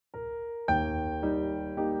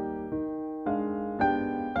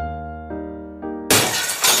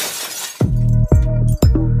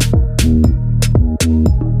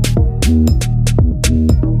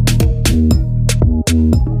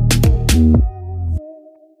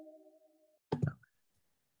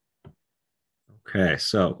Okay,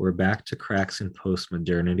 so we're back to Cracks in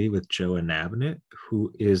Postmodernity with Joe Anabnett,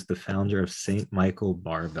 who is the founder of St. Michael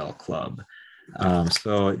Barbell Club.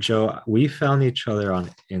 So, Joe, we found each other on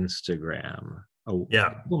Instagram a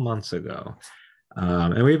Yeah. couple months ago,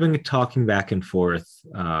 and we've been talking back and forth.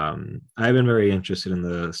 I've been very interested in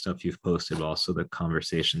the stuff you've posted, but also the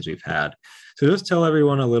conversations we've had. So, just tell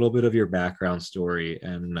everyone a little bit of your background story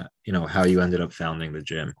and how you ended up founding the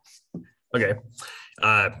gym. Okay.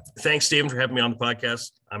 Thanks, Stephen, for having me on the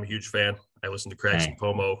podcast. I'm a huge fan. I listen to Cracks and Hey,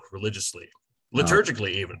 Pomo religiously, oh,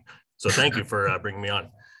 liturgically even. So thank you for bringing me on.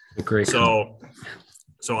 a great comment.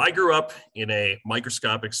 So I grew up in a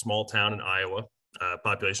microscopic small town in Iowa,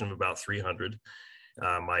 population of about 300.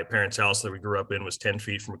 My parents' house that we grew up in was 10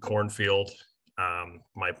 feet from a cornfield.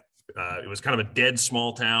 It was kind of a dead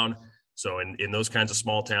small town. So in those kinds of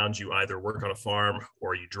small towns, you either work on a farm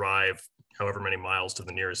or you drive however many miles to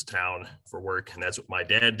the nearest town for work. And that's what my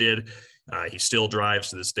dad did. He still drives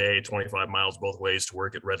to this day, 25 miles both ways to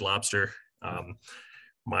work at Red Lobster.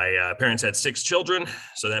 My parents had 6 children,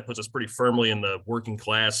 so that puts us pretty firmly in the working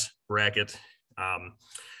class bracket.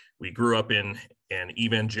 We grew up in an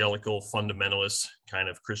evangelical fundamentalist kind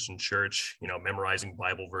of Christian church, memorizing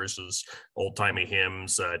Bible verses, old timey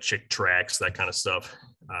hymns, chick tracts, that kind of stuff.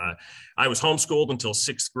 I was homeschooled until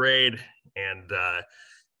 6th grade. And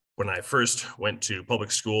when I first went to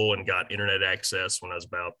public school and got internet access when I was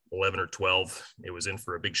about 11 or 12, it was in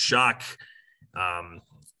for a big shock.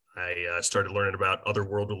 I started learning about other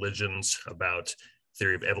world religions, about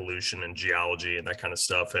theory of evolution and geology and that kind of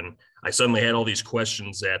stuff. And I suddenly had all these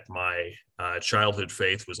questions that my childhood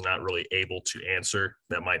faith was not really able to answer,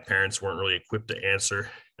 that my parents weren't really equipped to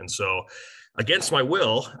answer. And so against my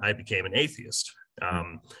will, I became an atheist.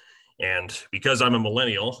 And because I'm a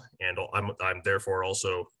millennial and I'm therefore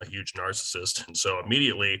also a huge narcissist. And so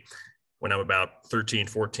immediately when I'm about 13,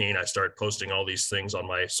 14, I started posting all these things on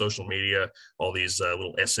my social media, all these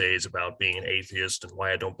little essays about being an atheist and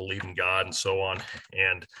why I don't believe in God and so on.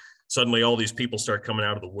 And suddenly all these people start coming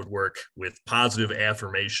out of the woodwork with positive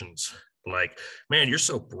affirmations like, man, you're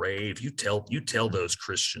so brave. You tell those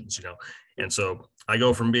Christians. And so I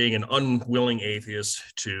go from being an unwilling atheist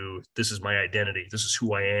to this is my identity. This is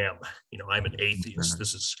who I am. I'm an atheist.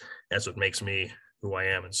 That's what makes me who I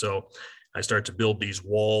am. And so I start to build these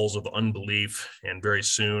walls of unbelief, and very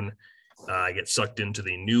soon I get sucked into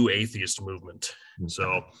the new atheist movement.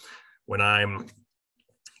 So when I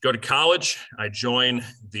go to college, I join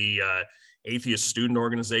the atheist student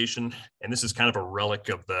organization, and this is kind of a relic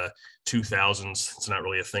of the 2000s. It's not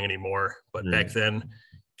really a thing anymore, but back then,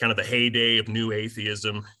 kind of the heyday of new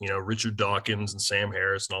atheism, Richard Dawkins and Sam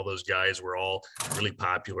Harris and all those guys were all really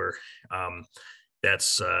popular.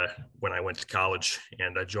 That's when I went to college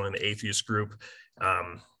and I joined the atheist group.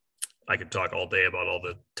 I could talk all day about all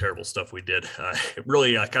the terrible stuff we did.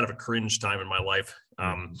 Really kind of a cringe time in my life.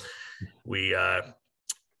 We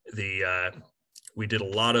did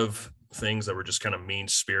a lot of things that were just kind of mean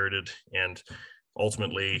spirited and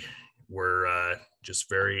ultimately were just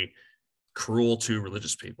very cruel to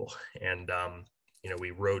religious people. And,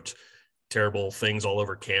 we wrote terrible things all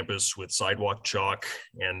over campus with sidewalk chalk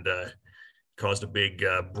and caused a big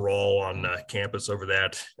brawl on campus over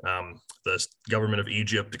that. The government of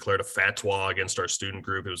Egypt declared a fatwa against our student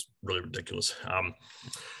group. It was really ridiculous.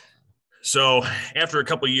 So after a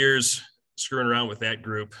couple of years screwing around with that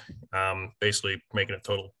group, basically making a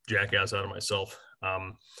total jackass out of myself,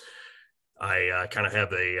 I kind of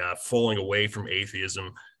have a falling away from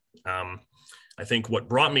atheism. I think what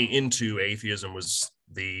brought me into atheism was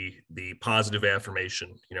the positive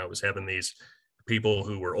affirmation. I was having these people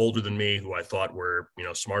who were older than me, who I thought were,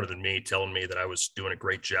 smarter than me, telling me that I was doing a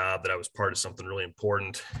great job, that I was part of something really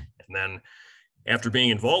important. And then after being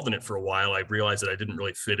involved in it for a while, I realized that I didn't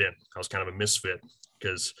really fit in. I was kind of a misfit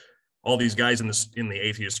because all these guys in the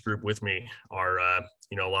atheist group with me are, a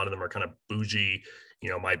lot of them are kind of bougie.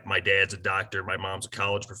 My dad's a doctor, my mom's a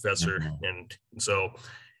college professor. And so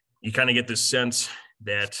you kind of get this sense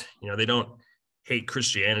that, they don't hate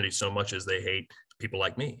Christianity so much as they hate people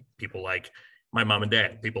like me, people like my mom and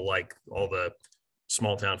dad, people like all the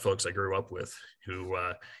small town folks I grew up with who,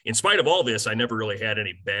 in spite of all this, I never really had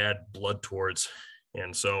any bad blood towards.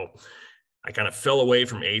 And so I kind of fell away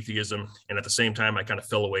from atheism. And at the same time, I kind of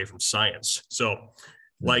fell away from science. So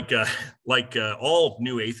like all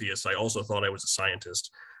new atheists, I also thought I was a scientist.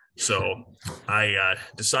 So I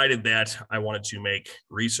decided that I wanted to make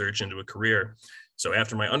research into a career. So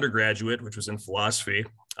after my undergraduate, which was in philosophy,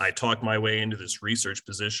 I talked my way into this research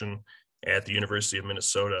position at the University of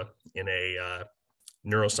Minnesota in a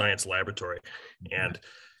neuroscience laboratory. And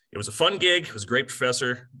it was a fun gig. It was a great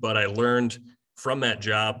professor, but I learned from that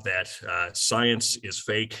job that science is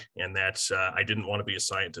fake and that I didn't want to be a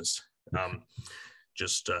scientist.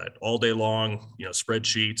 Just all day long,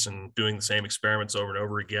 spreadsheets and doing the same experiments over and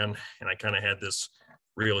over again. And I kind of had this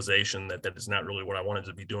realization that that is not really what I wanted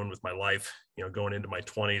to be doing with my life. Going into my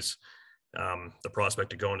 20s, the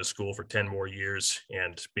prospect of going to school for 10 more years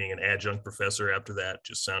and being an adjunct professor after that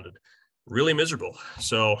just sounded really miserable.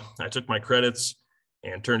 So I took my credits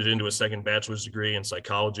and turned it into a second bachelor's degree in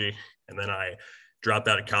psychology. And then I dropped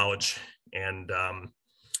out of college, and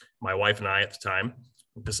my wife and I at the time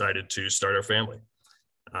decided to start our family.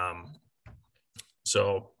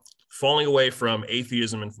 So falling away from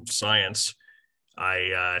atheism and from science,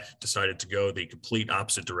 I decided to go the complete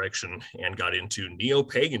opposite direction and got into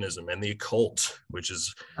neo-paganism and the occult, which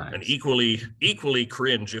is an equally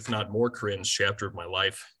cringe, if not more cringe, chapter of my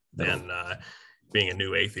life than being a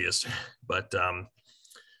new atheist. But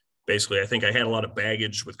basically, I think I had a lot of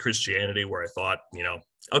baggage with Christianity where I thought,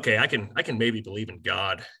 okay, I can maybe believe in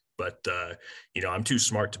God, but I'm too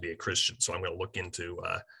smart to be a Christian, so I'm going to look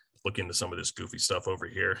into some of this goofy stuff over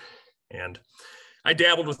here. And I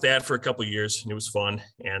dabbled with that for a couple of years, and it was fun.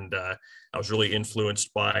 And I was really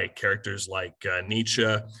influenced by characters like Nietzsche,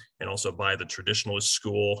 and also by the traditionalist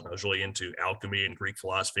school. I was really into alchemy and Greek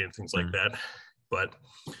philosophy and things like that. But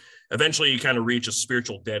eventually, you kind of reach a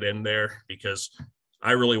spiritual dead end there, because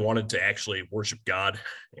I really wanted to actually worship God.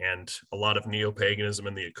 And a lot of neo-paganism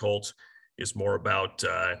and the occult is more about,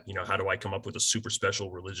 how do I come up with a super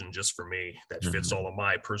special religion just for me that fits all of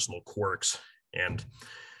my personal quirks? And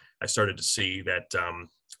I started to see that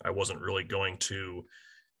I wasn't really going to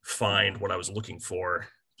find what I was looking for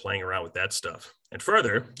playing around with that stuff. And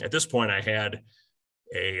further, at this point, I had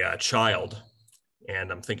a child,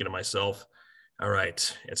 and I'm thinking to myself, all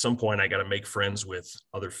right, at some point, I got to make friends with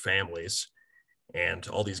other families. And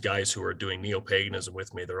all these guys who are doing neo-paganism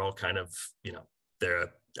with me, they're all kind of,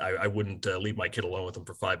 I wouldn't leave my kid alone with them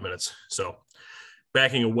for 5 minutes. So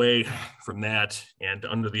backing away from that, and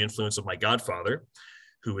under the influence of my godfather,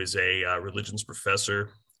 who is a religions professor,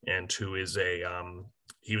 and who is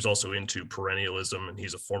he was also into perennialism, and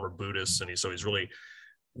he's a former Buddhist, and he's really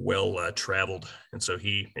well traveled. And so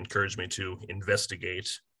he encouraged me to investigate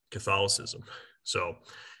Catholicism. So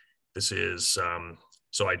this is,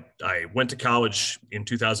 so I went to college in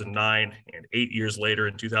 2009, and 8 years later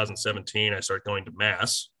in 2017, I started going to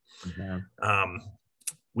Mass.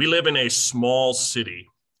 We live in a small city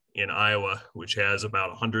in Iowa, which has about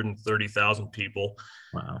 130,000 people.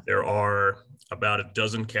 Wow. There are about a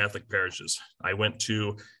dozen Catholic parishes. I went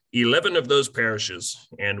to 11 of those parishes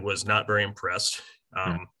and was not very impressed.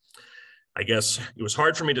 I guess it was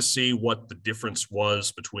hard for me to see what the difference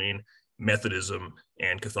was between Methodism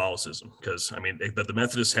and Catholicism, because the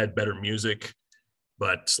Methodists had better music,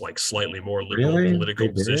 but like slightly more liberal political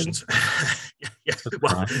positions. Yes,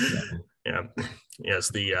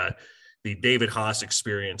 the David Haas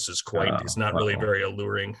experience is it's not really very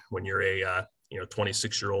alluring when you're a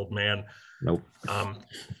 26-year-old man. Nope.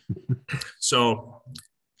 So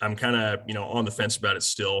I'm kind of on the fence about it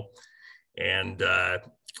still, and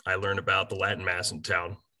I learned about the Latin Mass in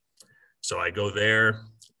town. So I go there.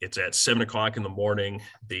 It's at 7 o'clock in the morning.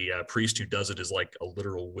 The priest who does it is like a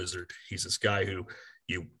literal wizard. He's this guy who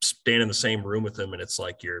you stand in the same room with him, and it's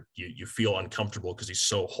like you feel uncomfortable because he's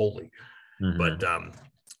so holy. But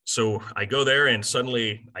so I go there, and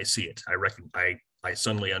suddenly I see it. I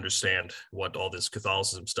suddenly understand what all this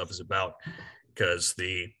Catholicism stuff is about, because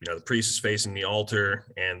the priest is facing the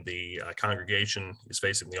altar, and the congregation is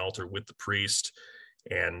facing the altar with the priest.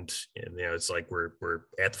 And it's like we're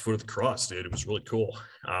at the foot of the cross, dude. It was really cool.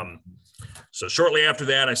 So shortly after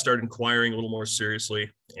that, I started inquiring a little more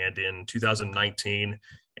seriously. And in 2019,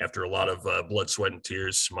 after a lot of blood, sweat, and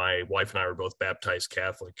tears, my wife and I were both baptized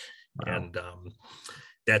Catholic. Wow. And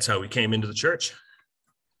that's how we came into the church.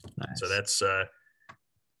 Nice. So that's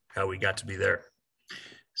how we got to be there.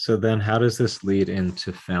 So then how does this lead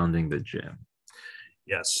into founding the gym?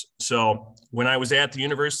 Yes. So when I was at the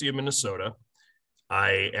University of Minnesota,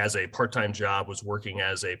 I, as a part-time job, was working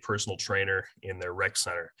as a personal trainer in their rec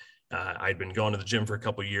center. I'd been going to the gym for a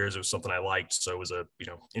couple of years. It was something I liked, so it was a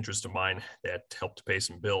interest of mine that helped to pay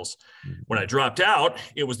some bills. When I dropped out,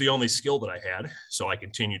 it was the only skill that I had, so I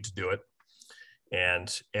continued to do it. And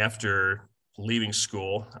after leaving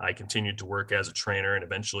school, I continued to work as a trainer, and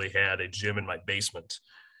eventually had a gym in my basement,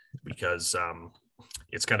 because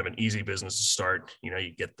it's kind of an easy business to start.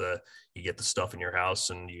 You get the stuff in your house,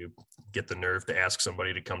 and you get the nerve to ask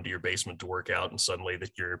somebody to come to your basement to work out, and suddenly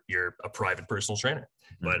that you're a private personal trainer.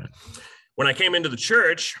 But when I came into the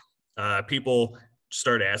church, people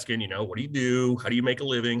start asking, what do you do? How do you make a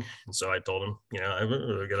living? And so I told him,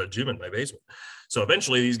 I've got a gym in my basement. So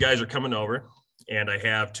eventually these guys are coming over, and I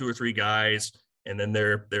have 2 or 3 guys, and then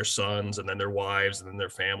their sons, and then their wives, and then their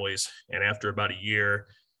families. And after about a year,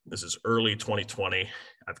 this is early 2020,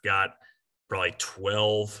 I've got probably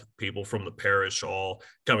 12 people from the parish all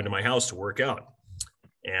coming to my house to work out.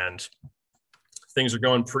 And things are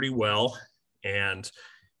going pretty well. And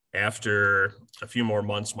after a few more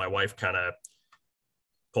months, my wife kind of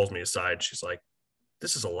pulls me aside. She's like,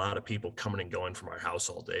 this is a lot of people coming and going from our house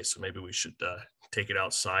all day, so maybe we should take it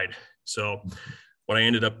outside. So what I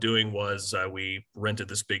ended up doing was we rented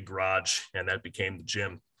this big garage, and that became the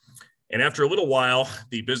gym. And after a little while,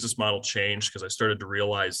 the business model changed because I started to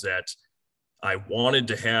realize that I wanted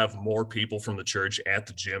to have more people from the church at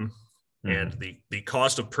the gym. And the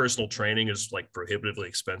cost of personal training is like prohibitively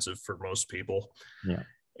expensive for most people. Yeah.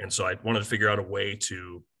 And so I wanted to figure out a way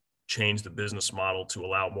to change the business model to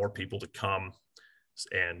allow more people to come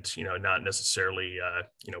and, not necessarily,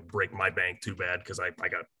 break my bank too bad, because I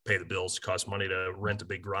got to pay the bills. It costs money to rent a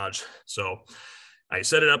big garage. So I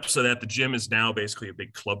set it up so that the gym is now basically a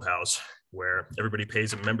big clubhouse where everybody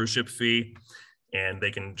pays a membership fee and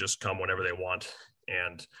they can just come whenever they want.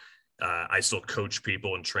 And I still coach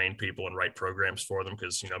people and train people and write programs for them,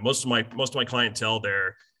 because most of my clientele,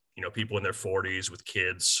 they're people in their 40s with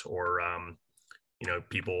kids, or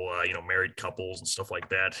people married couples and stuff like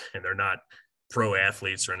that, and they're not pro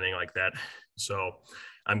athletes or anything like that. So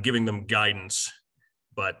I'm giving them guidance,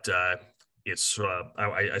 but it's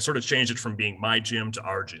I sort of changed it from being my gym to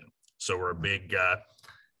our gym. So we're a big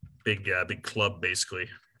club basically.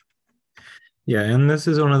 Yeah, and this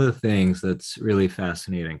is one of the things that's really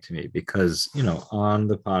fascinating to me because, on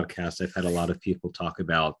the podcast, I've had a lot of people talk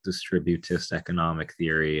about distributist economic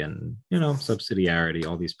theory and, subsidiarity,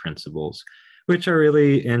 all these principles, which are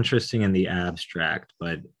really interesting in the abstract,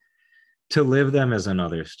 but to live them is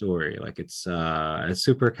another story. Like it's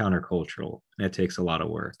super countercultural, and it takes a lot of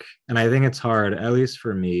work. And I think it's hard, at least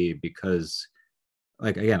for me, because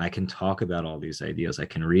like, again, I can talk about all these ideas, I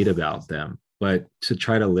can read about them, but to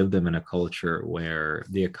try to live them in a culture where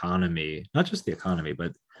the economy, not just the economy,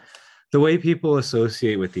 but the way people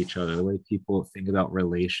associate with each other, the way people think about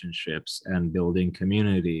relationships and building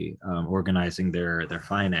community, organizing their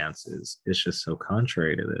finances, is just so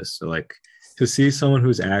contrary to this. So like to see someone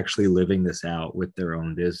who's actually living this out with their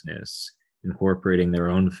own business, incorporating their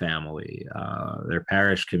own family, their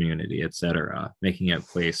parish community, etc., making it a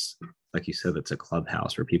place, like you said, that's a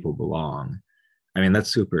clubhouse where people belong. I mean,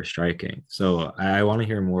 that's super striking. So I want to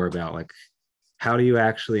hear more about like, how do you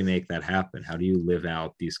actually make that happen? How do you live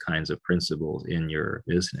out these kinds of principles in your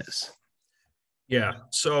business? Yeah.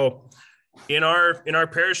 So in our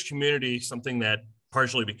parish community, something that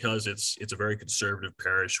partially because it's a very conservative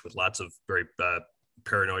parish with lots of very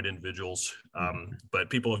paranoid individuals, but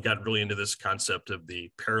people have gotten really into this concept of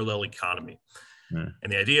the parallel economy.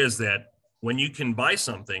 And the idea is that when you can buy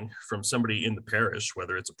something from somebody in the parish,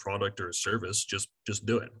 whether it's a product or a service, just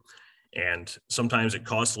do it. And sometimes it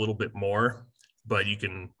costs a little bit more, but you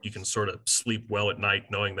can sort of sleep well at night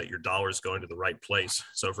knowing that your dollar is going to the right place.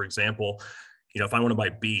 So for example, if I want to buy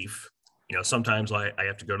beef, sometimes I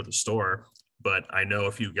have to go to the store, but I know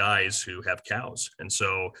a few guys who have cows. And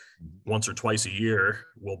so once or twice a year,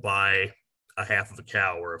 we'll buy a half of a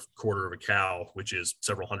cow or a quarter of a cow, which is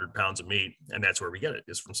several hundred pounds of meat. And that's where we get it,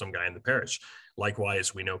 is from some guy in the parish.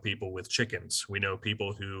 Likewise, we know people with chickens. We know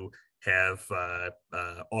people who have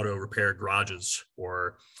auto repair garages,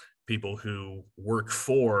 or people who work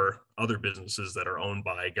for other businesses that are owned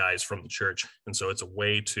by guys from the church. And so it's a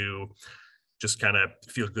way to just kind of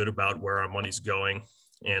feel good about where our money's going,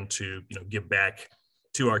 and to give back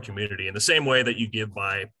to our community in the same way that you give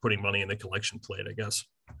by putting money in the collection plate, I guess.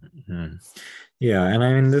 Mm-hmm. Yeah, and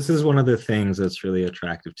I mean, this is one of the things that's really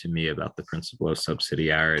attractive to me about the principle of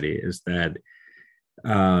subsidiarity, is that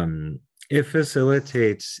it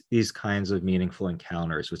facilitates these kinds of meaningful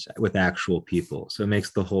encounters with actual people. So it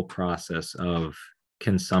makes the whole process of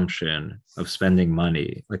consumption, of spending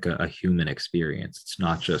money, like a human experience. It's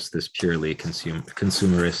not just this purely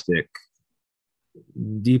consumeristic,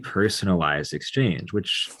 depersonalized exchange,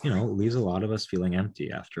 which leaves a lot of us feeling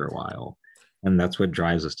empty after a while. And that's what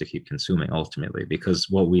drives us to keep consuming ultimately, because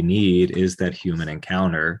what we need is that human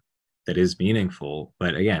encounter that is meaningful.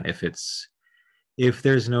 But again, if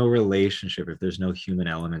there's no relationship, if there's no human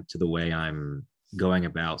element to the way I'm going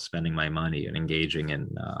about spending my money and engaging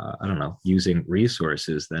in, using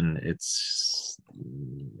resources, then it's,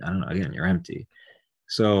 again, you're empty.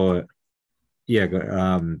 So yeah,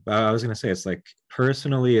 I was going to say, it's like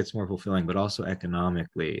personally, it's more fulfilling, but also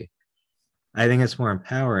economically, I think it's more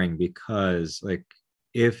empowering, because like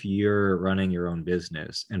if you're running your own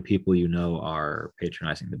business and people you know are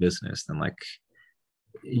patronizing the business, then like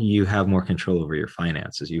you have more control over your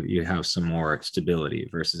finances. You have some more stability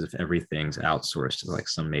versus if everything's outsourced to like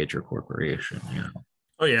some major corporation, you know.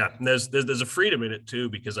 Oh yeah, and there's a freedom in it too,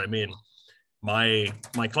 because I mean, my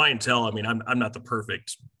clientele, I mean, I'm not the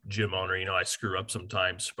perfect gym owner, you know, I screw up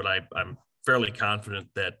sometimes, but I'm fairly confident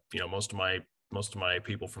that, you know, most of my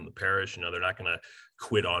people from the parish, you know, they're not going to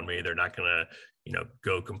quit on me. They're not going to, you know,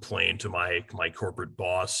 go complain to my corporate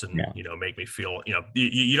boss and, Yeah. you know, make me feel, you know,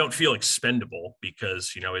 you don't feel expendable,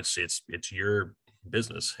 because, you know, it's your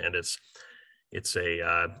business, and it's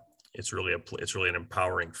a it's really an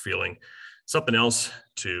empowering feeling. Something else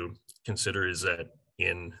to consider is that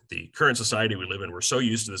in the current society we live in, we're so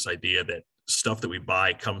used to this idea that stuff that we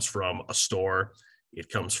buy comes from a store, it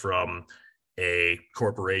comes from a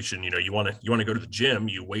corporation. You know, you want to go to the gym,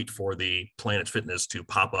 you wait for the Planet Fitness to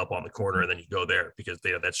pop up on the corner, and then you go there because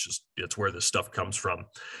that's where this stuff comes from.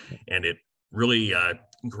 And it really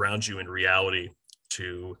grounds you in reality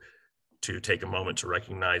to take a moment to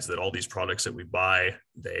recognize that all these products that we buy,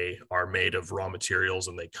 they are made of raw materials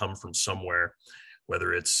and they come from somewhere,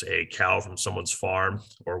 whether it's a cow from someone's farm,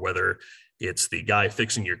 or whether it's the guy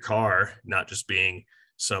fixing your car, not just being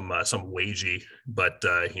some wagey, but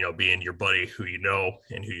you know, being your buddy who you know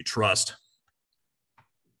and who you trust.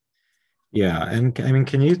 Yeah, and I mean,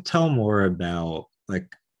 can you tell more about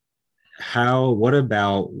like what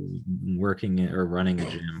about working or running a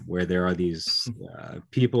gym where there are these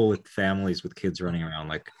people with families with kids running around?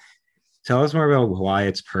 Like, tell us more about why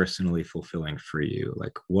it's personally fulfilling for you.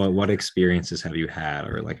 Like, what experiences have you had,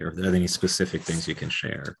 or like, are there any specific things you can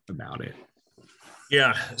share about it?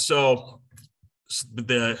 Yeah. So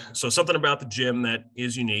something about the gym that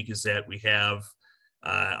is unique is that we have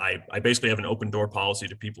I basically have an open door policy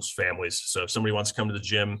to people's families. So if somebody wants to come to the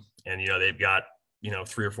gym and, you know, they've got, you know,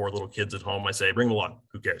 3 or 4 little kids at home, I say, bring them along.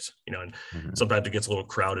 Who cares? You know, and Mhm. sometimes it gets a little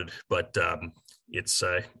crowded, but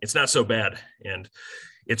it's not so bad. And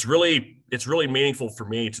it's really meaningful for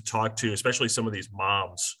me to talk to, especially some of these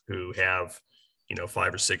moms who have, you know,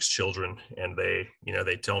 5 or 6 children, and they, you know,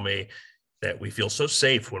 they tell me that we feel so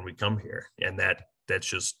safe when we come here, and that's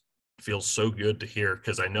just feels so good to hear,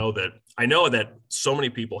 because I know that so many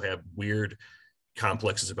people have weird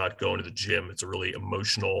complexes about going to the gym. It's a really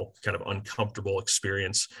emotional, kind of uncomfortable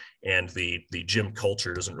experience, and the gym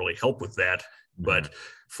culture doesn't really help with that. Mhm. But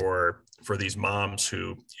for these moms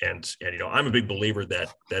who, and you know, I'm a big believer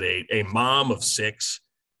that a mom of 6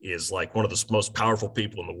 is like one of the most powerful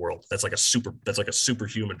people in the world. That's like a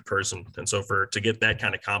superhuman person. And so to get that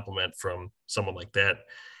kind of compliment from someone like that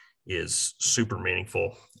is super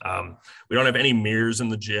meaningful. We don't have any mirrors in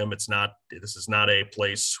the gym. This is not a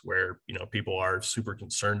place where, you know, people are super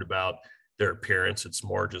concerned about their appearance. It's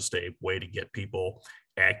more just a way to get people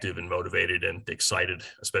active and motivated and excited,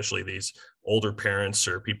 especially these older parents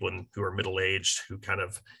or people who are middle-aged, who kind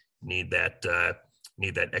of need that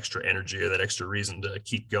extra energy or that extra reason to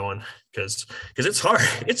keep going, because it's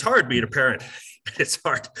hard being a parent. It's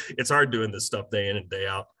hard doing this stuff day in and day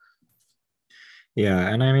out. Yeah,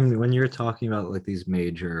 and I mean, when you're talking about like these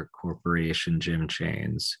major corporation gym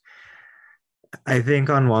chains, I think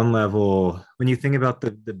on one level, when you think about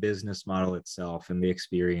the business model itself and the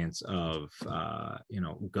experience of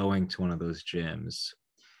going to one of those gyms,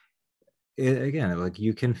 again, like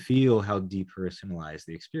you can feel how depersonalized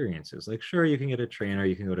the experience is. Like, sure, you can get a trainer,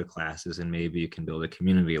 you can go to classes, and maybe you can build a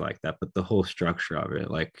community like that, but the whole structure of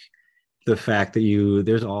it, like the fact that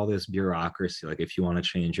there's all this bureaucracy, like if you want to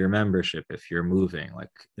change your membership, if you're moving,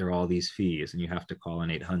 like there are all these fees and you have to call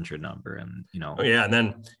an 800 number, and Oh yeah, and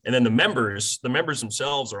then the members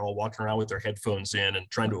themselves are all walking around with their headphones in and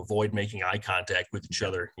trying to avoid making eye contact with each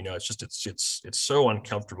other. You know, it's so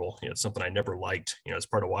uncomfortable. You know, it's something I never liked. You know, it's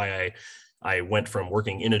part of why I went from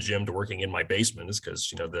working in a gym to working in my basement, is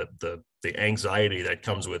because, you know, the anxiety that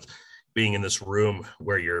comes with being in this room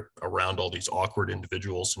where you're around all these awkward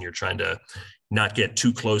individuals and you're trying to not get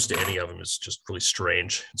too close to any of them is just really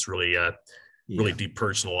strange. It's really yeah.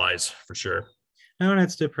 depersonalized for sure. No, and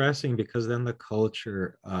it's depressing because then the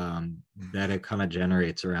culture that it kind of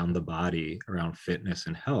generates around the body, around fitness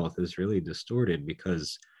and health, is really distorted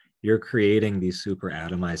because you're creating these super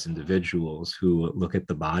atomized individuals who look at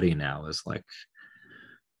the body now as like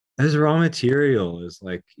as raw material, as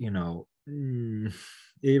like,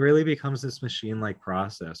 it really becomes this machine-like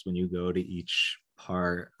process when you go to each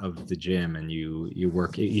part of the gym and you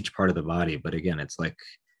work each part of the body. But again, it's like,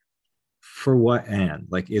 for what end?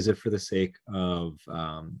 Like, is it for the sake of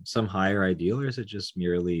some higher ideal, or is it just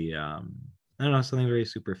merely I don't know, something very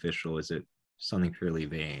superficial? Is it something purely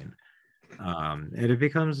vain? And it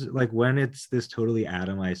becomes like when it's this totally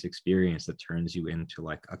atomized experience that turns you into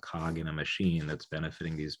like a cog in a machine that's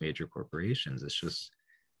benefiting these major corporations, it's just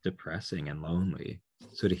depressing and lonely.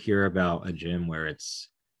 So to hear about a gym where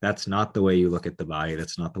that's not the way you look at the body,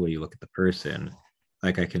 that's not the way you look at the person,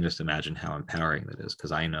 like I can just imagine how empowering that is,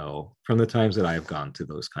 because I know from the times that I've gone to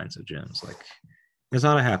those kinds of gyms, like it's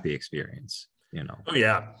not a happy experience, you know. Oh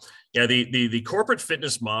yeah, yeah. The corporate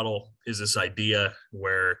fitness model is this idea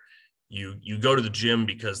where you go to the gym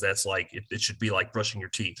because that's like it should be like brushing your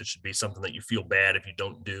teeth. It should be something that you feel bad if you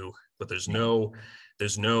don't do. But there's no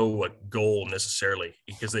goal necessarily,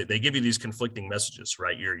 because they give you these conflicting messages,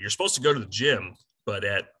 right? You're supposed to go to the gym, but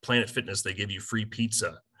at Planet Fitness they give you free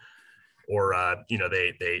pizza, or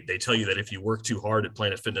they tell you that if you work too hard at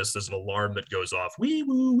Planet Fitness, there's an alarm that goes off, wee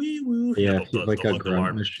woo wee woo, Yeah, if you the like a lung grunt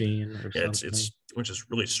alarm. machine or Yeah, something. it's which is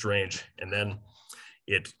really strange. And then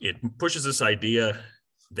it pushes this idea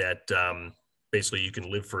that basically you can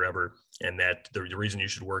live forever, and that the reason you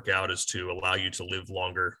should work out is to allow you to live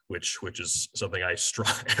longer, which is something I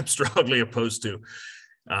am strongly opposed to.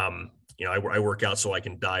 I work out so I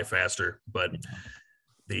can die faster, but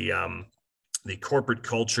the the corporate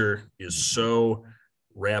culture is so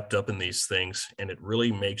wrapped up in these things, and it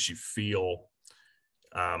really makes you feel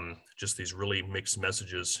just these really mixed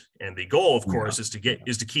messages. And the goal, of course, is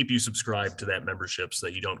to keep you subscribed to that membership so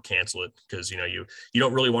that you don't cancel it, because you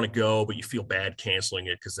don't really want to go, but you feel bad canceling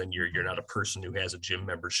it because then you're not a person who has a gym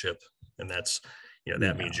membership, and that's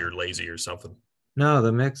that means you're lazy or something. No,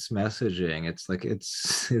 the mixed messaging, it's like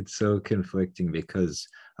it's so conflicting because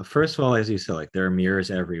first of all, as you said, like there are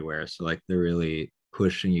mirrors everywhere. So like they're really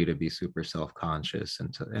pushing you to be super self-conscious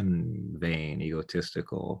and vain,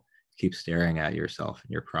 egotistical, keep staring at yourself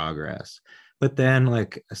and your progress. But then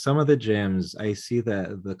like some of the gyms, I see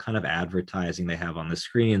the kind of advertising they have on the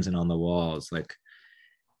screens and on the walls, like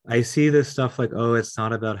I see this stuff like, oh, it's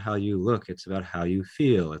not about how you look, it's about how you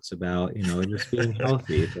feel. It's about, just being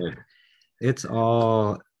healthy. But it's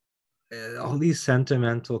all these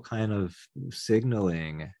sentimental kind of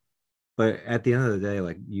signaling, but at the end of the day,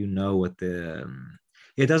 like what the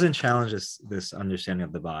it doesn't challenge this understanding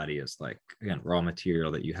of the body as like, again, raw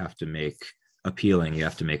material that you have to make appealing, you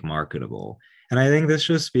have to make marketable. And I think this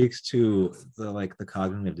just speaks to the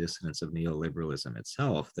cognitive dissonance of neoliberalism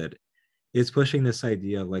itself, that it's pushing this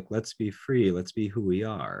idea of like, let's be free, let's be who we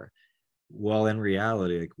are, while in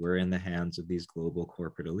reality, like we're in the hands of these global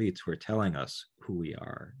corporate elites who are telling us who we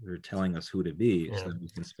are. They're telling us who to be, Yeah. so that we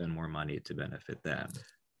can spend more money to benefit them.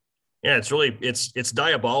 Yeah, it's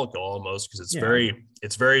diabolical almost, because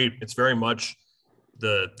it's very much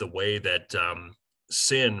the way that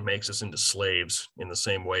sin makes us into slaves, in the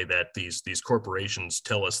same way that these corporations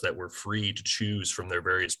tell us that we're free to choose from their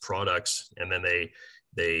various products, and then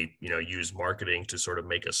they use marketing to sort of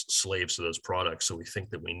make us slaves to those products, so we think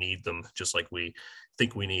that we need them, just like we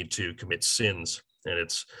think we need to commit sins. And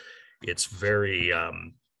it's very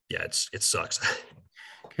it sucks.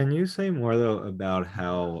 Can you say more though about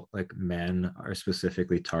how like men are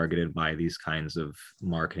specifically targeted by these kinds of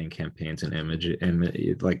marketing campaigns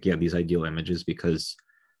and like, yeah, these ideal images? Because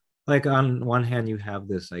like on one hand you have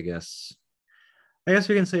this, I guess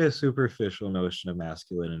we can say, a superficial notion of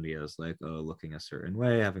masculinity as like, oh, looking a certain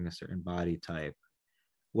way, having a certain body type.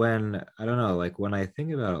 When I don't know, like when I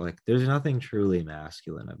think about it, like there's nothing truly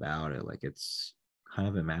masculine about it. Like it's kind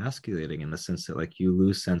of emasculating in the sense that like you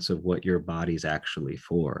lose sense of what your body's actually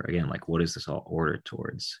for. Again, like what is this all ordered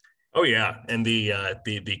towards? Oh yeah, and the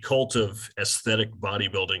cult of aesthetic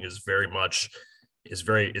bodybuilding is very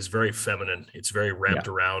feminine. It's very Yeah. wrapped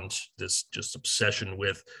around this just obsession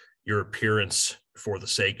with your appearance for the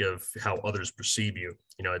sake of how others perceive you.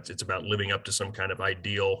 It's about living up to some kind of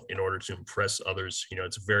ideal in order to impress others.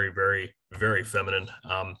 It's very, very, very feminine.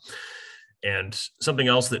 And something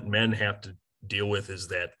else that men have to deal with is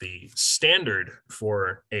that the standard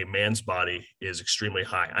for a man's body is extremely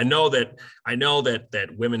high. I know that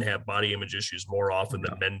women have body image issues more often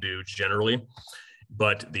than men do generally,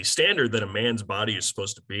 but the standard that a man's body is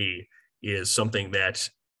supposed to be is something that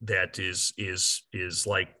is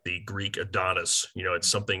like the Greek Adonis.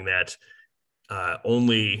 It's something that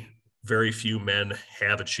only very few men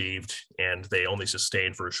have achieved, and they only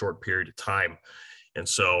sustain for a short period of time. And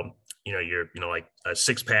so, you're like a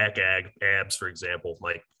six-pack abs, for example,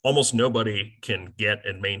 like almost nobody can get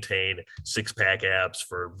and maintain six-pack abs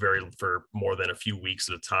for more than a few weeks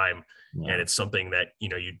at a time. Yeah. And it's something that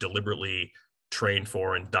you deliberately train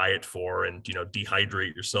for and diet for, and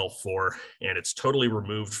dehydrate yourself for, and it's totally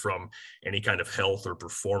removed from any kind of health or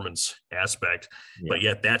performance aspect. Yeah. But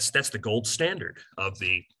yet that's the gold standard of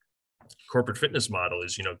the corporate fitness model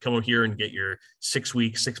is, come over here and get your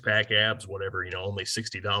 6-week 6-pack abs, whatever, only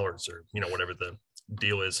 $60 or, whatever the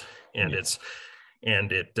deal is. And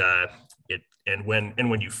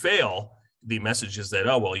when you fail, the message is that,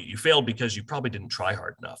 oh, well, you failed because you probably didn't try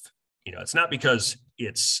hard enough. It's not because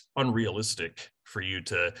it's unrealistic for you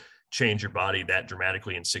to change your body that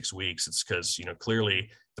dramatically in 6 weeks. It's because, clearly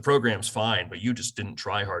the program's fine, but you just didn't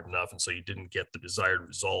try hard enough. And so you didn't get the desired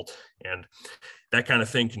result. And that kind of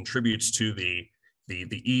thing contributes to the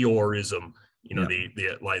Eeyoreism,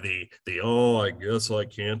 oh, I guess I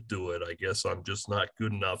can't do it. I guess I'm just not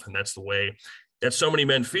good enough. And that's the way that so many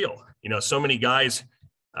men feel. So many guys,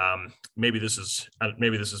 maybe this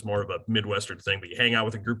is more of a Midwestern thing, but you hang out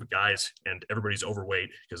with a group of guys and everybody's overweight,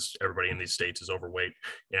 because everybody in these states is overweight,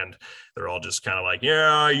 and they're all just kind of like,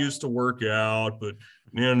 yeah, I used to work out, but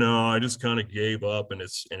I just kind of gave up. And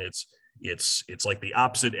it's like the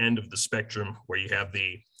opposite end of the spectrum, where you have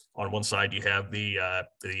on one side you have the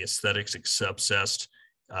aesthetics obsessed,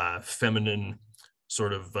 feminine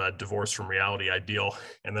sort of divorce from reality ideal,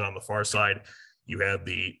 and then on the far side you have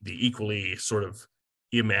the equally sort of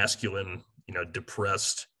emasculine,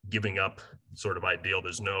 depressed, giving up sort of ideal.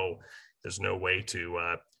 There's no way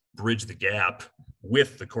to bridge the gap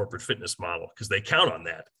with the corporate fitness model, because they count on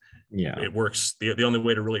that. Yeah, it works. The only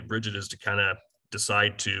way to really bridge it is to kind of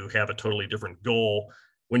decide to have a totally different goal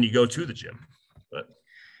when you go to the gym. But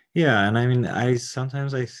yeah, and I mean, I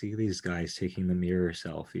see these guys taking the mirror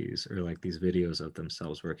selfies or like these videos of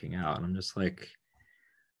themselves working out, and I'm just like,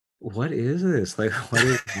 what is this? Like, what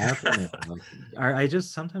is happening? Like, I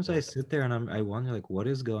just sometimes I sit there and I wonder, like, what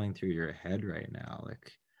is going through your head right now?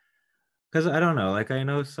 Like, because I don't know, like, I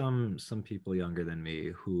know some people younger than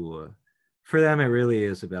me who, for them, it really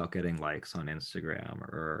is about getting likes on Instagram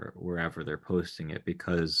or wherever they're posting it,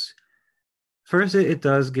 because first it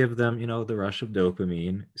does give them, the rush of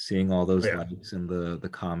dopamine, seeing all those likes and the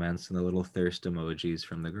comments and the little thirst emojis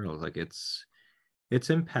from the girls. Like, it's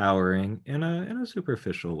empowering in a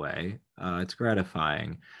superficial way. It's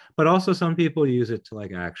gratifying, but also some people use it to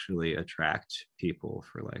like actually attract people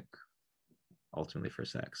for like ultimately for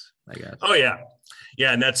sex, I guess. Oh yeah.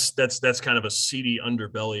 And that's kind of a seedy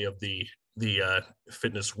underbelly of the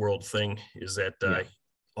fitness world thing, is that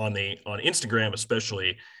on Instagram,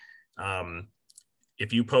 especially,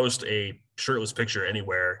 if you post a shirtless picture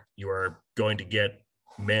anywhere, you are going to get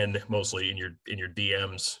men mostly in your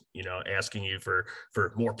DMs, asking you for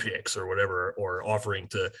more pics or whatever, or offering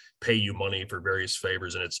to pay you money for various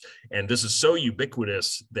favors. And this is so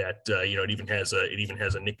ubiquitous that it even has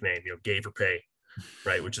a nickname, gay for pay,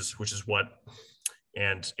 right? Which is what,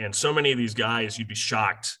 and so many of these guys, you'd be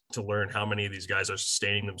shocked to learn how many of these guys are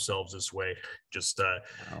sustaining themselves this way, just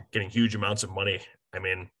getting huge amounts of money. I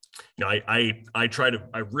mean, I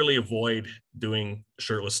really avoid doing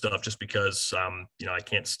shirtless stuff just because, I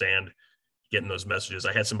can't stand getting those messages.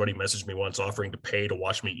 I had somebody message me once offering to pay to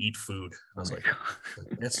watch me eat food. I was like,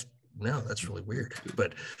 that's really weird.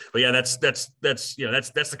 But yeah, that's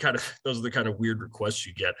the kind of, those are the kind of weird requests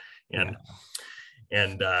you get. And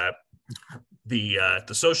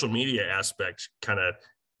the social media aspect kind of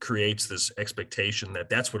creates this expectation that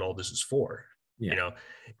that's what all this is for.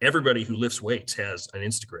 Everybody who lifts weights has an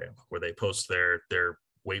Instagram where they post their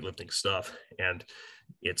weightlifting stuff, and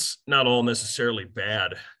it's not all necessarily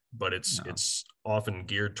bad, but it's often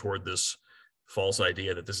geared toward this false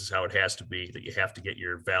idea that this is how it has to be, that you have to get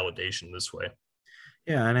your validation this way.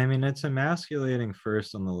 Yeah, and I mean, it's emasculating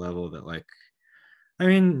first on the level that, like, I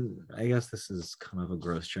mean, I guess this is kind of a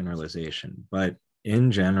gross generalization, but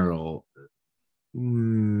in general,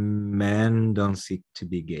 men don't seek to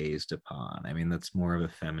be gazed upon. I mean, that's more of a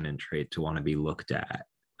feminine trait to want to be looked at.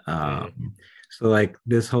 So like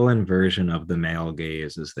this whole inversion of the male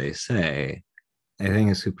gaze, as they say, I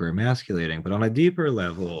think is super emasculating. But on a deeper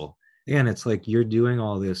level, again, it's like you're doing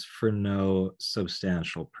all this for no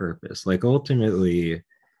substantial purpose. Like ultimately,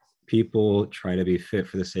 people try to be fit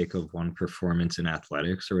for the sake of one performance in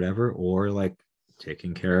athletics or whatever, or like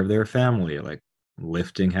taking care of their family, like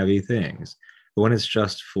lifting heavy things. But when it's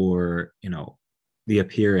just for, the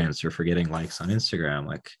appearance or for getting likes on Instagram,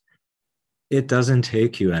 like it doesn't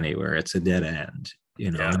take you anywhere. It's a dead end,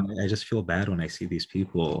 And I just feel bad when I see these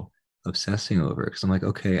people obsessing over it, because I'm like,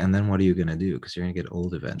 okay, and then what are you going to do? Because you're going to get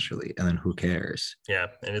old eventually, and then who cares? Yeah.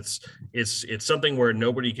 And it's something where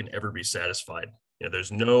nobody can ever be satisfied.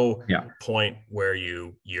 There's no point where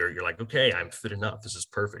you're like, okay, I'm fit enough. This is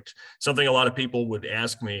perfect. Something a lot of people would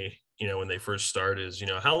ask me, when they first start is,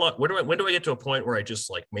 how long, when do I get to a point where I just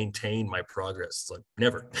like maintain my progress? It's like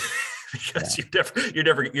never, because you're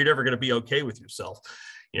never going to be okay with yourself.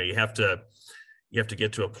 You have to you have to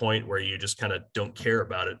get to a point where you just kind of don't care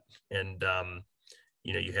about it. And,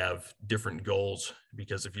 you have different goals,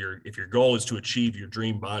 because if your goal is to achieve your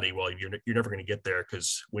dream body, well, you're never going to get there,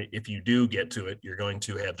 because if you do get to it, you're going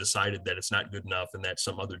to have decided that it's not good enough, and that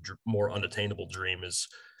some other more unattainable dream is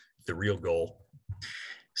the real goal.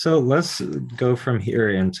 So let's go from here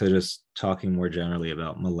into just talking more generally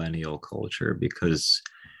about millennial culture, because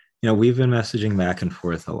we've been messaging back and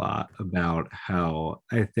forth a lot about how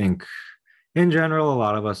I think in general, a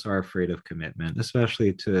lot of us are afraid of commitment,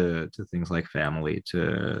 especially to things like family,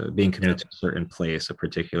 to being committed to a certain place, a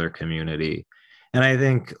particular community. And I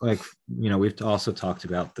think, like, we've also talked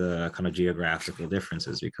about the kind of geographical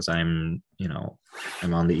differences, because I'm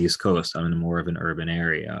on the East Coast. I'm in more of an urban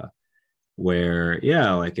area where,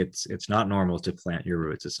 yeah, like it's not normal to plant your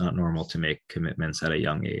roots. It's not normal to make commitments at a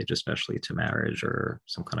young age, especially to marriage or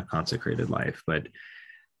some kind of consecrated life. But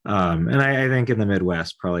and I think in the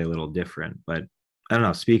Midwest, probably a little different, but I don't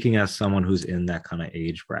know, speaking as someone who's in that kind of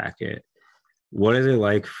age bracket, what is it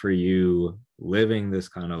like for you living this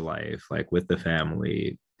kind of life, like with the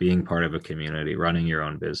family, being part of a community, running your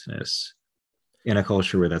own business in a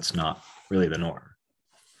culture where that's not really the norm?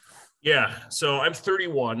 Yeah. So I'm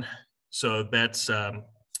 31. So that's, I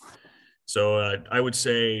would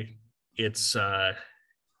say it's,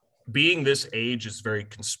 being this age is very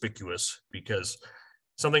conspicuous, because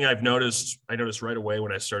something I noticed right away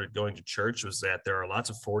when I started going to church was that there are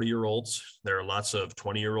lots of 40-year-olds, there are lots of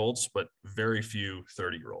 20-year-olds, but very few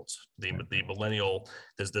 30-year-olds. The millennial,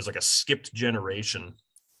 there's like a skipped generation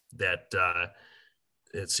that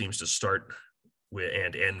it seems to start with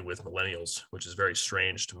and end with millennials, which is very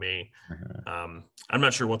strange to me. I'm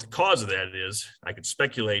not sure what the cause of that is. I could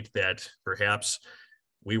speculate that perhaps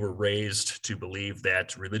we were raised to believe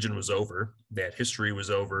that religion was over, that history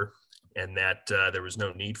was over, and that there was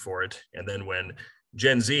no need for it. And then when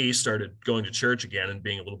Gen Z started going to church again and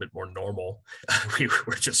being a little bit more normal, we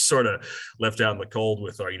were just sort of left out in the cold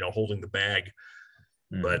with our, holding the bag.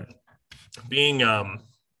 But being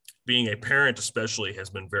a parent especially has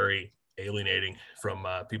been very alienating from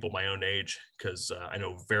people my own age, because I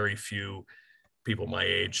know very few people my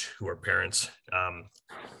age who are parents.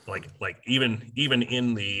 Like even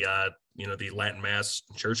in the the Latin Mass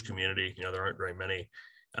church community, there aren't very many.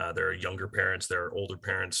 There are younger parents, there are older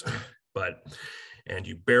parents, and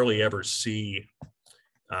you barely ever see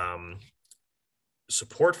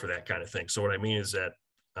support for that kind of thing. So what I mean is that,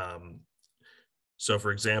 so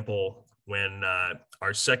for example, when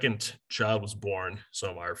our second child was born,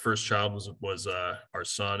 so our first child was our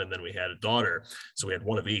son, and then we had a daughter, so we had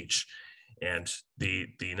one of each. And the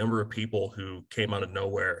number of people who came out of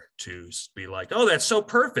nowhere to be like, "Oh, that's so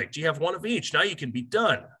perfect! You have one of each. Now you can be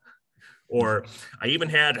done." Or I even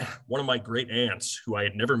had one of my great aunts who I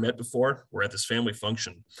had never met before. We're at this family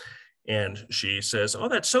function, and she says, "Oh,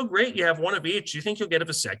 that's so great! You have one of each. You think you'll get a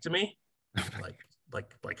vasectomy?"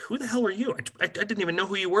 Like who the hell are you? I didn't even know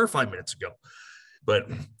who you were 5 minutes ago. But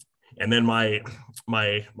and then my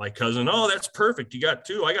cousin, "Oh, that's perfect. You got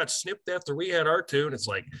two. I got snipped after we had our two." And it's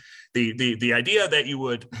like the idea that you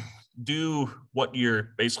would do what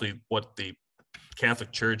the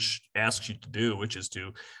Catholic Church asks you to do, which is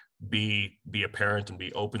to be a parent and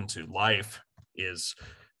be open to life, is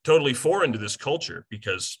totally foreign to this culture,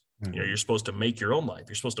 because you're supposed to make your own life.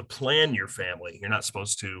 You're supposed to plan your family. You're not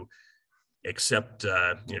supposed to accept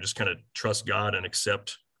just kind of trust God and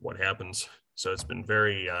accept what happens. So it's been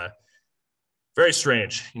very very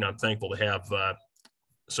strange. I'm thankful to have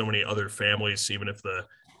so many other families, even if the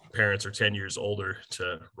parents are 10 years older,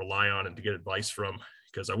 to rely on and to get advice from,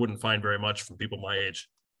 because I wouldn't find very much from people my age.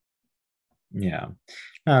 Yeah,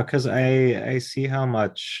 because I see how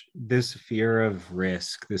much this fear of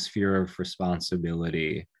risk, this fear of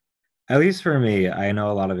responsibility, at least for me, I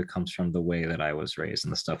know a lot of it comes from the way that I was raised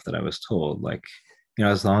and the stuff that I was told. Like,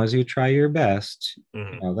 as long as you try your best,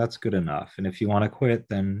 that's good enough. And if you want to quit,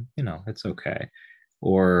 then, it's okay.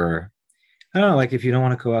 Or I don't know, like if you don't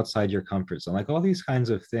want to go outside your comfort zone, like all these kinds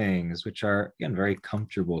of things, which are, again, very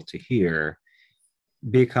comfortable to hear,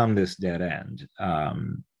 become this dead end.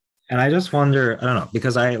 And I just wonder, I don't know,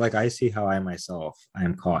 because I see how I myself, I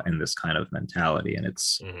am caught in this kind of mentality, and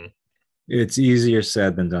it's easier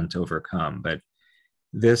said than done to overcome. But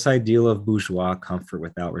this ideal of bourgeois comfort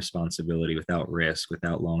without responsibility, without risk,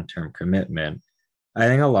 without long-term commitment, I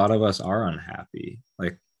think a lot of us are unhappy.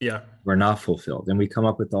 Like, yeah, we're not fulfilled. And we come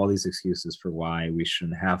up with all these excuses for why we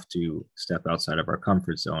shouldn't have to step outside of our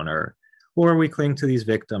comfort zone, or we cling to these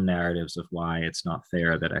victim narratives of why it's not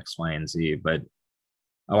fair that X, Y, and Z. But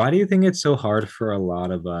why do you think it's so hard for a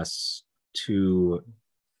lot of us to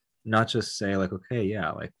not just say, like, okay,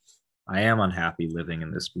 yeah, like I am unhappy living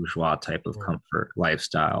in this bourgeois type of comfort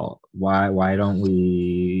lifestyle. Why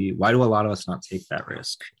do a lot of us not take that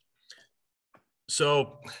risk?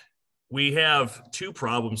 So we have two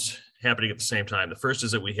problems happening at the same time. The first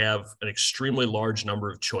is that we have an extremely large number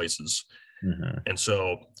of choices. Mm-hmm. And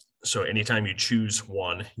so anytime you choose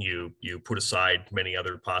one, you put aside many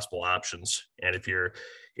other possible options. And if you're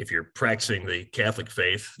practicing the Catholic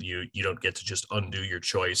faith, you don't get to just undo your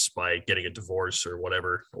choice by getting a divorce or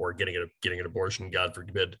whatever, or getting an abortion, God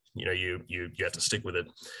forbid. You have to stick with it.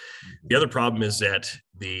 The other problem is that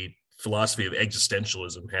the philosophy of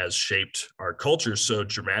existentialism has shaped our culture so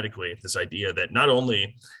dramatically. This idea that not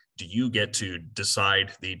only do you get to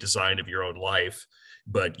decide the design of your own life,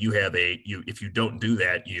 but if you don't do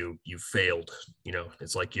that, you failed.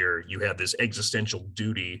 It's like you have this existential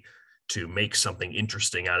duty to make something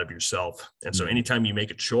interesting out of yourself. And so anytime you make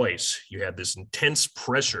a choice, you have this intense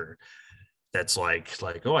pressure that's like,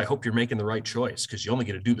 oh, I hope you're making the right choice, because you only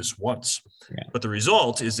get to do this once. Yeah. But the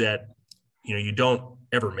result is that you don't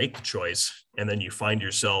ever make the choice, and then you find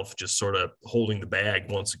yourself just sort of holding the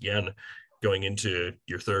bag once again, going into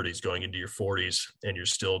your 30s, going into your 40s, and you're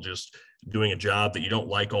still just doing a job that you don't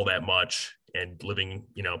like all that much, and living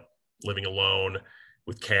alone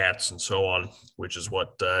with cats and so on, which is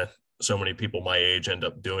what so many people my age end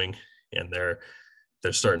up doing. And they're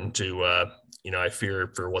starting to I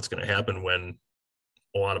fear for what's going to happen when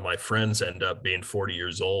a lot of my friends end up being 40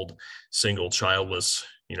 years old, single, childless,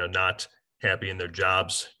 not happy in their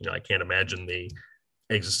jobs. I can't imagine the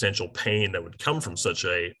existential pain that would come from such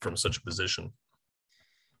a position.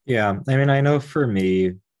 Yeah, I mean, I know for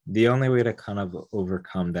me, the only way to kind of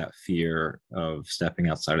overcome that fear of stepping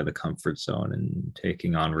outside of the comfort zone and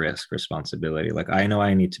taking on risk, responsibility, like I know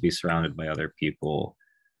I need to be surrounded by other people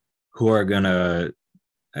who are gonna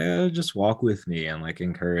just walk with me and like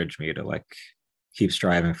encourage me to like keep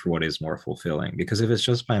striving for what is more fulfilling. Because if it's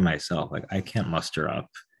just by myself, like I can't muster up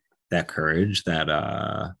that courage,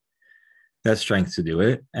 that strength to do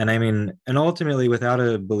it. And I mean, and ultimately, without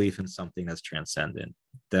a belief in something that's transcendent,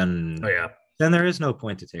 then Oh yeah. then there is no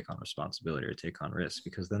point to take on responsibility or take on risk,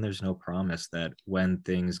 because then there's no promise that when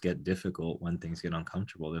things get difficult, when things get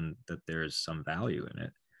uncomfortable, then that there's some value in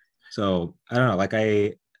it. So I don't know, like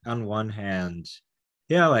on one hand,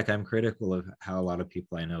 yeah, like I'm critical of how a lot of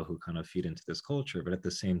people I know who kind of feed into this culture, but at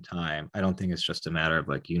the same time, I don't think it's just a matter of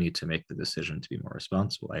like you need to make the decision to be more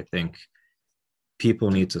responsible. I think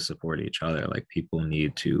people need to support each other. Like people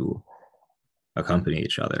need to accompany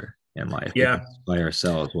each other in life. Yeah. By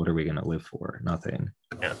ourselves, what are we going to live for? Nothing.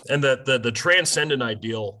 Yeah. And the transcendent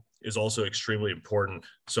ideal is also extremely important.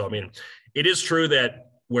 So, I mean, it is true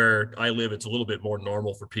that where I live, it's a little bit more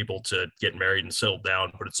normal for people to get married and settle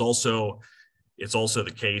down, but it's also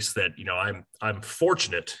the case that, I'm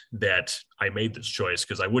fortunate that I made this choice,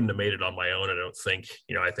 because I wouldn't have made it on my own. I don't think,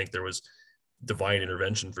 I think there was divine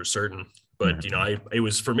intervention for certain, but it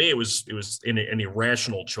was, for me, it was an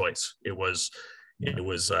irrational choice.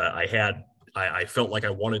 I felt like I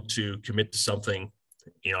wanted to commit to something,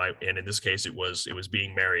 and in this case it was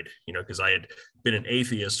being married, because I had been an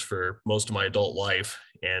atheist for most of my adult life,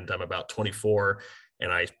 and I'm about 24,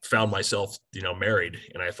 and I found myself, married,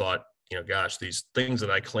 and I thought, gosh, these things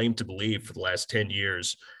that I claimed to believe for the last 10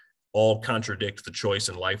 years all contradict the choice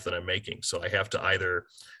in life that I'm making. So I have to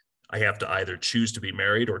either choose to be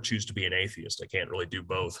married or choose to be an atheist. I can't really do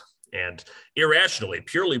both. And irrationally,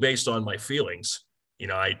 purely based on my feelings,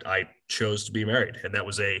 I chose to be married. And that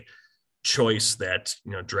was a choice that,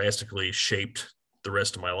 drastically shaped the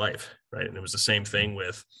rest of my life. Right. And it was the same thing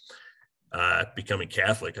with becoming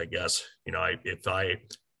Catholic, I guess. If I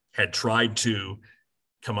had tried to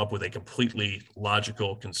come up with a completely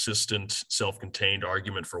logical, consistent, self-contained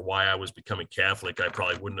argument for why I was becoming Catholic, I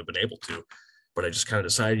probably wouldn't have been able to. But I just kind of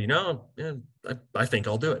decided, I think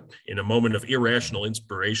I'll do it in a moment of irrational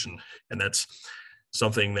inspiration. And that's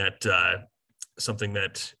something that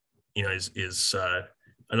is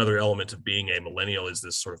another element of being a millennial, is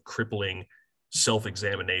this sort of crippling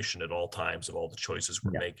self-examination at all times of all the choices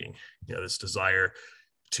we're making. This desire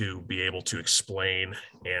to be able to explain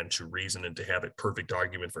and to reason and to have a perfect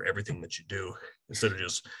argument for everything that you do, instead of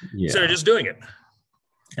just doing it.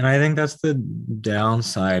 And I think that's the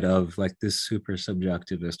downside of like this super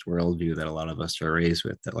subjectivist worldview that a lot of us are raised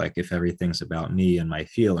with, that like if everything's about me and my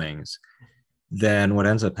feelings, then what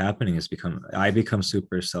ends up happening is I become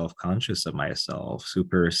super self-conscious of myself,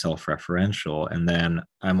 super self-referential, and then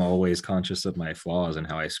I'm always conscious of my flaws and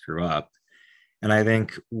how I screw up. And I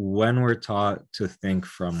think when we're taught to think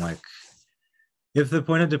from like, if the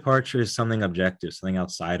point of departure is something objective, something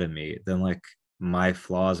outside of me, then like my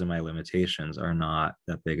flaws and my limitations are not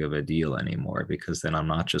that big of a deal anymore, because then I'm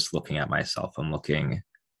not just looking at myself. I'm looking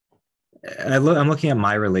at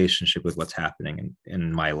my relationship with what's happening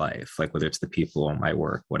in my life, like whether it's the people or my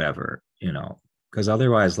work, whatever, because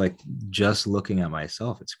otherwise, like just looking at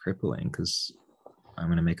myself, it's crippling because I'm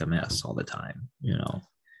going to make a mess all the time. Oh,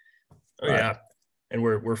 yeah. And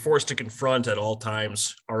we're forced to confront at all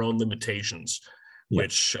times our own limitations, Yeah.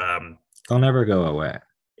 which They'll never go away.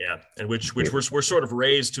 Yeah, and which we're sort of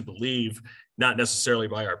raised to believe, not necessarily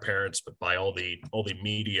by our parents, but by all the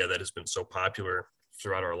media that has been so popular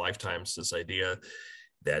throughout our lifetimes. This idea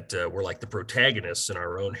that we're like the protagonists in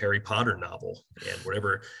our own Harry Potter novel, and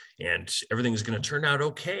whatever, and everything's going to turn out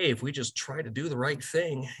okay if we just try to do the right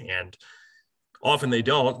thing. And often they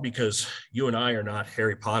don't, because you and I are not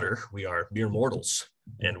Harry Potter. We are mere mortals,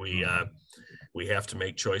 and we have to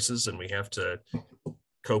make choices, and we have to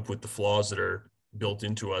cope with the flaws that are built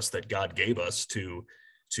into us that God gave us to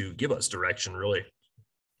give us direction, really.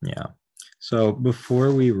 Yeah. So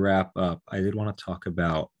before we wrap up, I did want to talk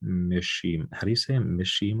about Mishima. How do you say it?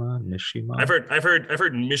 Mishima? I've heard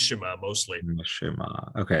Mishima mostly.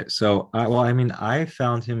 Mishima. Okay. So I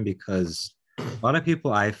found him because a lot of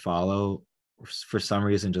people I follow for some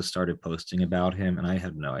reason just started posting about him, and I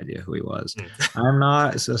had no idea who he was. I'm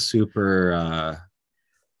not a super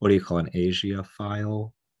what do you call an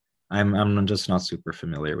Asiaphile? I'm just not super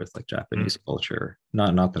familiar with like Japanese culture.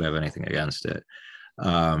 Not that I have anything against it.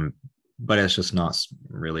 But it's just not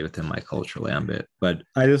really within my cultural ambit. But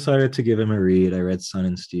I decided to give him a read. I read Sun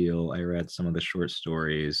and Steel. I read some of the short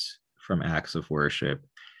stories from Acts of Worship.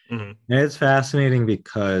 And it's fascinating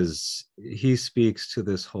because he speaks to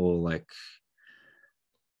this whole, like,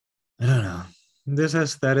 I don't know, this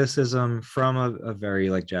aestheticism from a very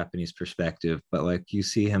like Japanese perspective, but like you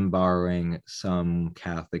see him borrowing some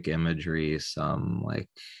Catholic imagery, some like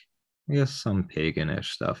I guess some paganish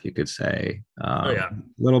stuff you could say. A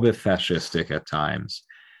little bit fascistic at times,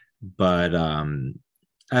 but I don't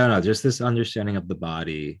know, just this understanding of the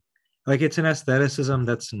body, like it's an aestheticism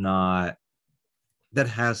that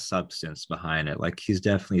has substance behind it. Like he's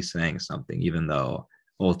definitely saying something, even though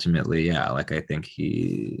ultimately, yeah, like I think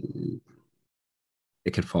it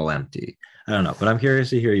could fall empty. I don't know, but I'm curious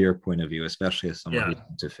to hear your point of view, especially as someone who's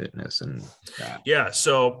into fitness and that. Yeah.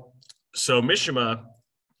 So Mishima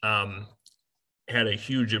had a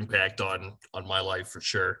huge impact on my life for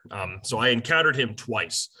sure. So I encountered him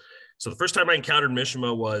twice. So the first time I encountered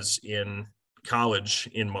Mishima was in college,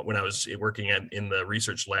 when I was working in the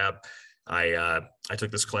research lab. I took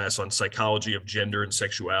this class on psychology of gender and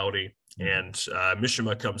sexuality. And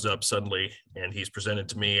Mishima comes up suddenly, and he's presented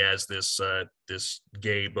to me as this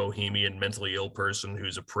gay, bohemian, mentally ill person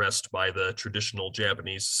who's oppressed by the traditional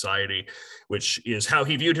Japanese society, which is how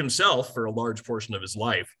he viewed himself for a large portion of his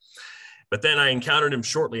life. But then I encountered him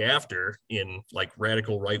shortly after in like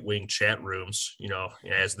radical right-wing chat rooms,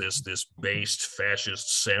 as this based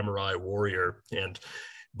fascist samurai warrior. And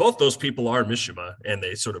both those people are Mishima, and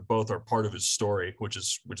they sort of both are part of his story, which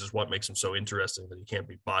is what makes him so interesting, that he can't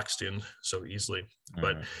be boxed in so easily.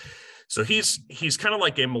 But so he's kind of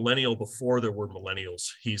like a millennial before there were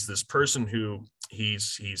millennials. He's this person who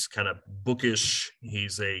he's kind of bookish.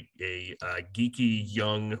 He's a geeky,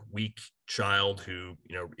 young, weak child who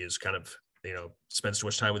is kind of spends too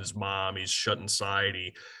much time with his mom. He's shut inside.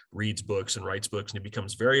 He reads books and writes books, and he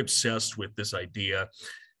becomes very obsessed with this idea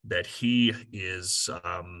that he is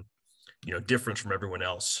different from everyone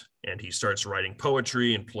else. And he starts writing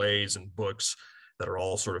poetry and plays and books that are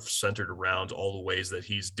all sort of centered around all the ways that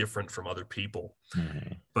he's different from other people.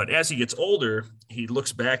 But as he gets older, he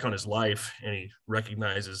looks back on his life and he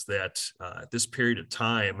recognizes that at this period of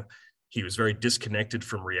time, he was very disconnected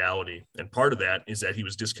from reality. And part of that is that he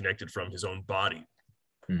was disconnected from his own body.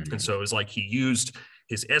 And so it was like he used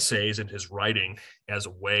his essays and his writing as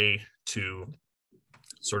a way to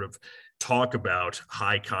sort of talk about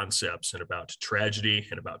high concepts and about tragedy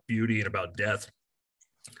and about beauty and about death.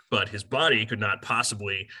 But his body could not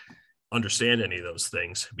possibly understand any of those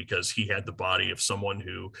things, because he had the body of someone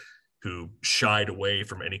who shied away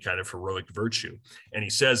from any kind of heroic virtue. And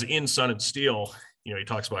he says in Sun and Steel, he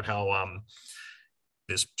talks about how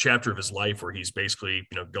this chapter of his life where he's basically,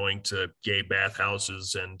 going to gay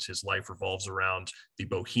bathhouses, and his life revolves around the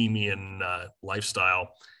bohemian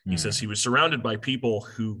lifestyle. He says he was surrounded by people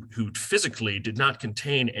who physically did not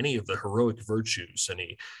contain any of the heroic virtues. And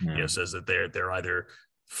he says that they're either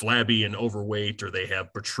flabby and overweight, or they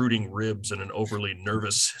have protruding ribs and an overly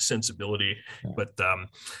nervous sensibility, but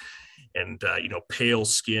pale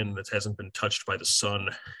skin that hasn't been touched by the sun.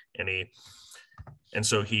 And And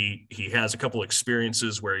so he has a couple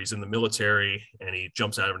experiences where he's in the military and he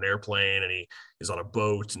jumps out of an airplane and he is on a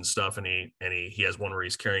boat and stuff. And he has one where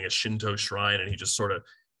he's carrying a Shinto shrine, and he just sort of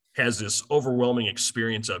has this overwhelming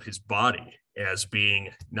experience of his body as being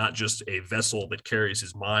not just a vessel that carries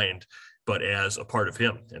his mind, but as a part of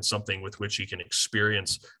him and something with which he can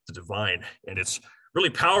experience the divine. And it's really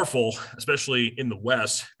powerful, especially in the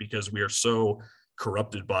West, because we are so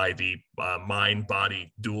corrupted by the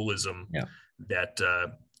mind-body dualism that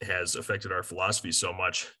has affected our philosophy so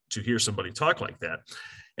much, to hear somebody talk like that.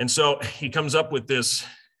 And so he comes up with this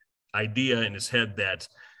idea in his head that,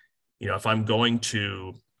 if I'm going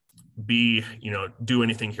to be, do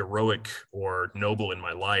anything heroic or noble in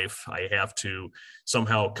my life, I have to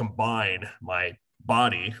somehow combine my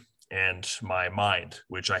body and my mind,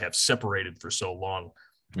 which I have separated for so long.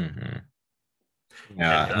 Mm-hmm.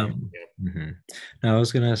 Yeah. I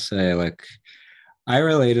was gonna say, like, I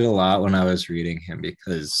related a lot when I was reading him,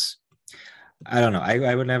 because I don't know,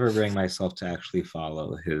 I would never bring myself to actually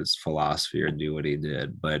follow his philosophy or do what he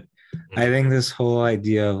did, but I think this whole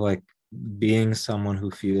idea of like being someone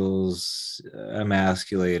who feels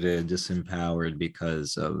emasculated, disempowered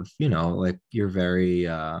because of, like, you're very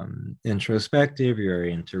introspective, you're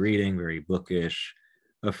very into reading, very bookish,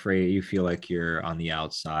 afraid, you feel like you're on the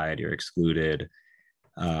outside, you're excluded,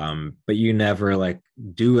 but you never like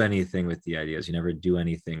do anything with the ideas, you never do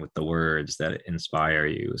anything with the words that inspire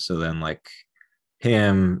you. So then, like,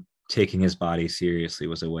 him taking his body seriously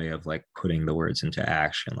was a way of like putting the words into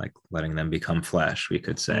action, like letting them become flesh, we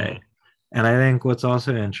could say. And I think what's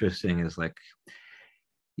also interesting is like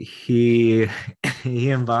he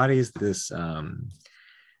embodies this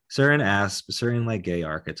certain like gay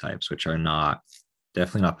archetypes, which are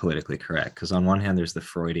definitely not politically correct, because on one hand there's the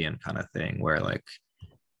Freudian kind of thing where like,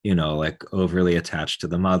 like overly attached to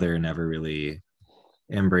the mother, never really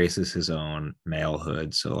embraces his own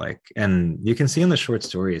malehood. So like, and you can see in the short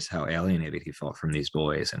stories how alienated he felt from these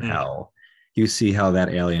boys, and how you see how that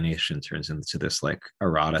alienation turns into this like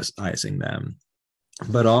eroticizing them.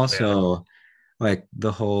 But also like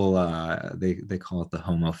the whole they call it the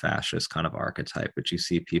homo fascist kind of archetype, which you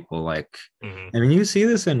see people like, I mean, you see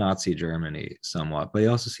this in Nazi Germany somewhat, but you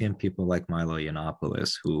also see in people like Milo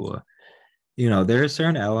Yiannopoulos, who, there are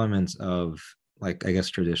certain elements of like, I guess,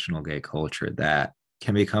 traditional gay culture that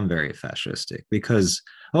can become very fascistic, because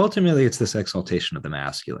ultimately it's this exaltation of the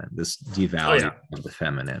masculine, this devaluing of the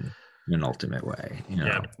feminine in an ultimate way.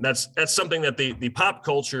 Yeah, that's something that the pop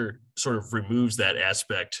culture sort of removes, that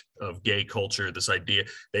aspect of gay culture. This idea,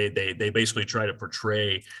 they basically try to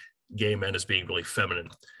portray gay men as being really feminine,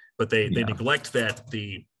 but they neglect that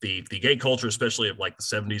the gay culture, especially of like the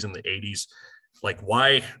 70s and the 80s, like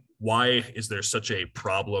why is there such a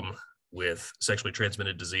problem with sexually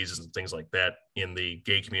transmitted diseases and things like that in the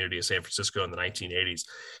gay community of San Francisco in the 1980s?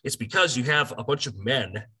 It's because you have a bunch of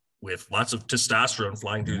men with lots of testosterone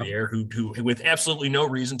flying through the air who with absolutely no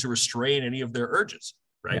reason to restrain any of their urges,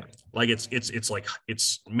 right? Like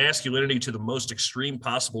it's masculinity to the most extreme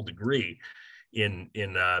possible degree in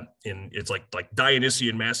it's like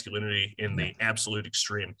Dionysian masculinity in the absolute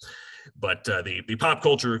extreme. But the pop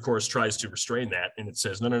culture, of course, tries to restrain that, and it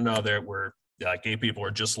says no, gay people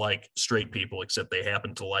are just like straight people, except they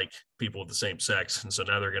happen to like people of the same sex, and so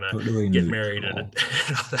now they're gonna get married and all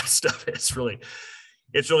that stuff. It's really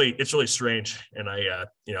strange. And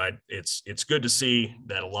it's good to see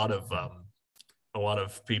that a lot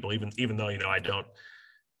of people, even though I don't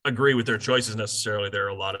agree with their choices necessarily, there are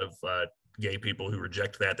a lot of gay people who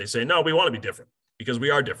reject that. They say, no, we want to be different because we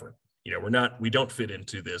are different. We don't fit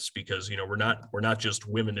into this because we're not just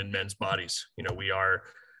women in men's bodies. We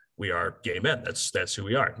are gay men. That's who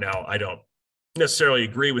we are. Now, I don't necessarily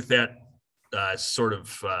agree with that sort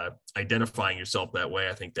of identifying yourself that way.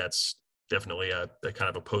 I think that's definitely a kind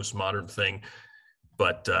of a postmodern thing.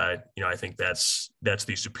 But I think that's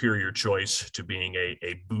the superior choice to being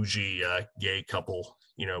a bougie gay couple,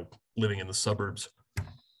 living in the suburbs.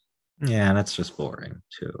 Yeah, and that's just boring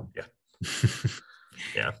too.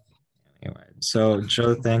 Yeah. Anyway, so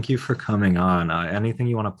Joe, thank you for coming on. Anything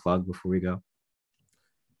you want to plug before we go?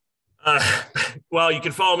 Well, you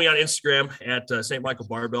can follow me on Instagram at St. Michael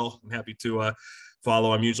Barbell. I'm happy to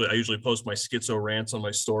follow. I usually post my schizo rants on my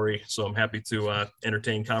story, so I'm happy to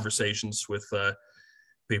entertain conversations with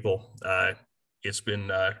people. It's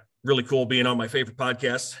been really cool being on my favorite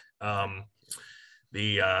podcast.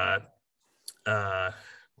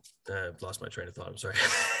 I've lost my train of thought. I'm sorry.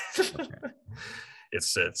 Okay.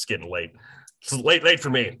 It's getting late. It's late for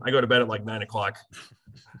me. I go to bed at like 9:00,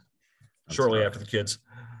 shortly after the kids.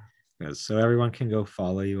 So everyone can go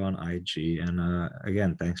follow you on IG. And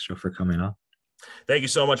again, thanks, Joe, for coming on. Thank you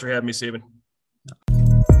so much for having me, Stephen.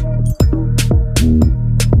 Yeah.